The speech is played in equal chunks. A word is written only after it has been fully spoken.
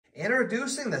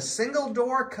Introducing the single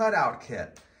door cutout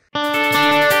kit.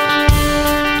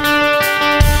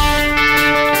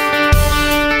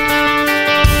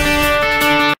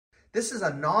 This is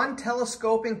a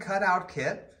non-telescoping cutout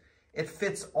kit. It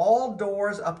fits all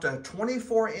doors up to a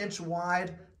 24-inch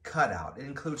wide cutout. It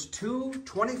includes two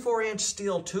 24-inch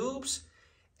steel tubes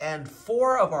and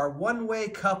 4 of our one-way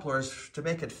couplers to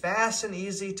make it fast and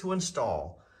easy to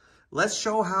install. Let's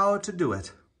show how to do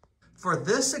it. For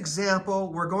this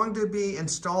example, we're going to be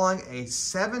installing a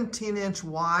 17-inch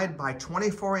wide by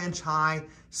 24-inch high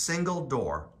single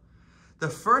door. The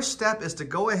first step is to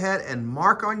go ahead and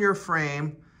mark on your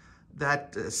frame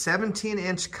that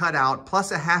 17-inch cutout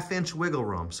plus a 1/2-inch wiggle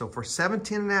room. So for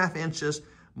 17.5 inches,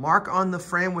 mark on the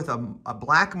frame with a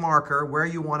black marker where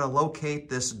you want to locate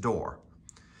this door.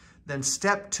 Then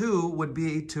step 2 would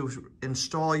be to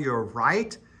install your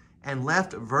right and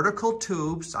left vertical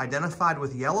tubes identified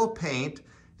with yellow paint.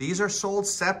 These are sold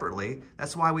separately.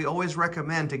 That's why we always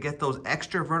recommend to get those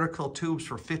extra vertical tubes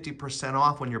for 50%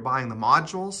 off when you're buying the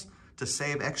modules to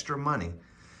save extra money.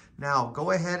 Now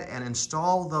go ahead and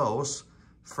install those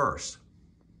first.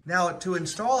 Now to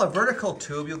install a vertical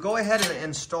tube, you'll go ahead and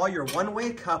install your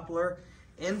one-way coupler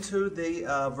into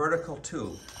the vertical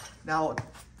tube. Now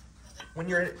when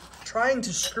you're trying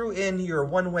to screw in your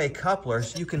one-way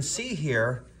couplers, you can see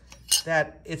here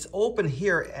that it's open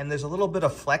here and there's a little bit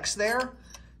of flex there.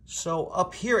 So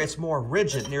up here it's more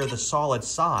rigid near the solid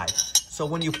side. So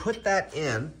when you put that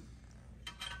in,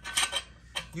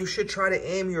 you should try to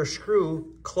aim your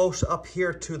screw close up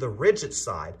here to the rigid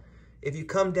side. If you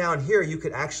come down here, you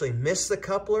could actually miss the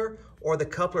coupler, or the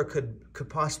coupler could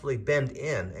possibly bend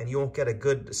in and you won't get a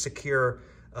good secure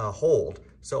hold.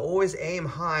 So always aim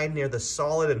high near the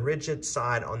solid and rigid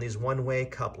side on these one-way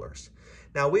couplers.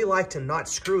 Now we like to not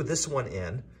screw this one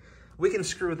in. We can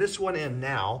screw this one in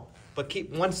now, but keep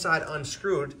one side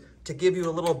unscrewed to give you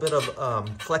a little bit of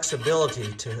flexibility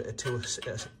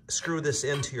to screw this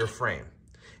into your frame.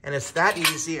 And it's that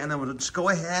easy, and then we'll just go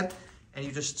ahead and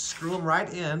you just screw them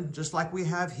right in, just like we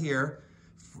have here,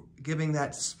 giving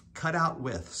that cutout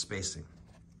width spacing.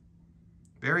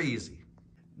 Very easy.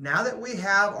 Now that we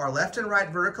have our left and right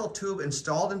vertical tube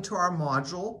installed into our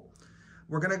module,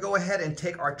 we're gonna go ahead and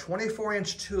take our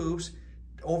 24-inch tubes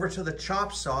over to the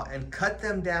chop saw and cut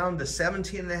them down to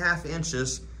 17.5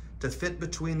 inches to fit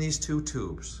between these two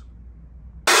tubes.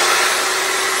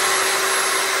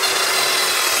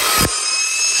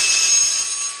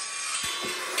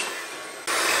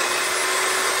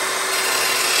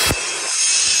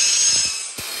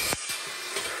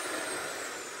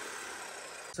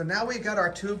 So now we've got our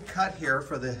tube cut here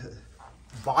for the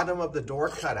bottom of the door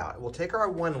cutout. We'll take our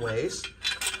one-ways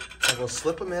and we'll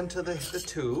slip them into the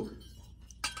tube.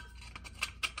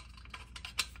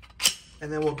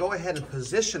 And then we'll go ahead and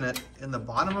position it in the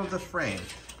bottom of the frame.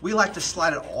 We like to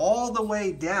slide it all the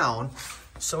way down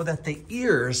so that the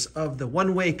ears of the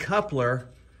one-way coupler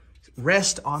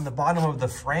rest on the bottom of the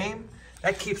frame.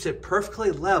 That keeps it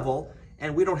perfectly level,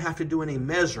 and we don't have to do any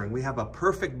measuring. We have a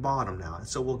perfect bottom now.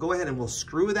 So we'll go ahead and we'll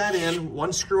screw that in,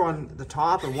 one screw on the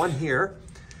top and one here,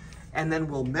 and then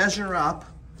we'll measure up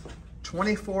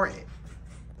 24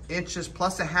 inches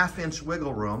plus a 1/2-inch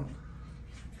wiggle room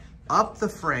up the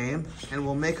frame, and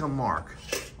we'll make a mark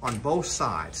on both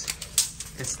sides.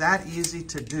 It's that easy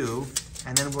to do,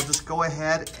 and then we'll just go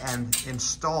ahead and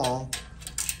install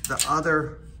the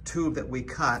other tube that we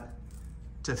cut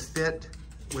to fit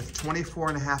with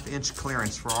 24.5-inch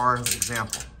clearance for our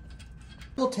example.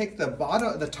 We'll take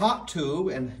the top tube,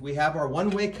 and we have our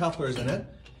one-way couplers in it,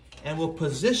 and we'll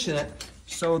position it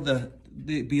so the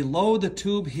below the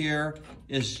tube here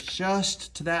is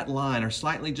just to that line or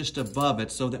slightly just above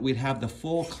it, so that we'd have the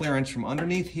full clearance from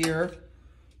underneath here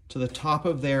to the top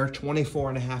of there,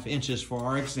 24.5 inches for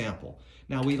our example.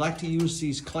 Now we like to use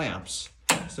these clamps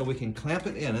so we can clamp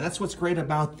it in. And that's what's great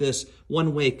about this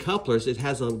one-way couplers. It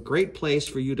has a great place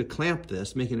for you to clamp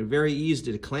this, making it very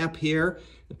easy to clamp here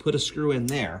and put a screw in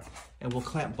there. And we'll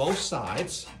clamp both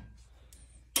sides,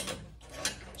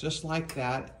 just like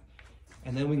that.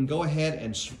 And then we can go ahead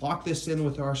and lock this in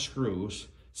with our screws.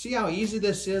 See how easy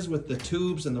this is with the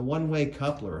tubes and the one-way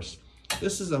couplers.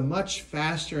 This is a much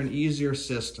faster and easier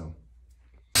system.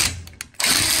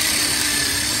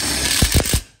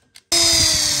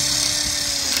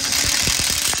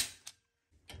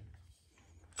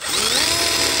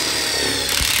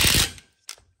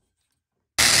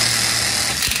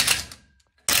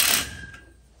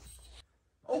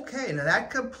 Okay, now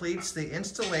that completes the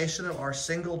installation of our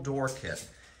single door kit.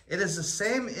 It is the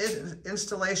same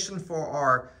installation for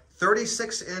our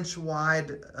 36-inch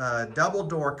wide double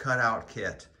door cutout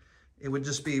kit. It would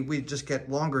just be, we'd just get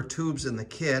longer tubes in the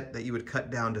kit that you would cut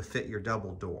down to fit your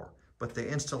double door, but the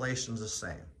installation's the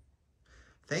same.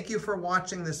 Thank you for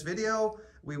watching this video.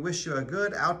 We wish you a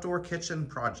good outdoor kitchen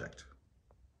project.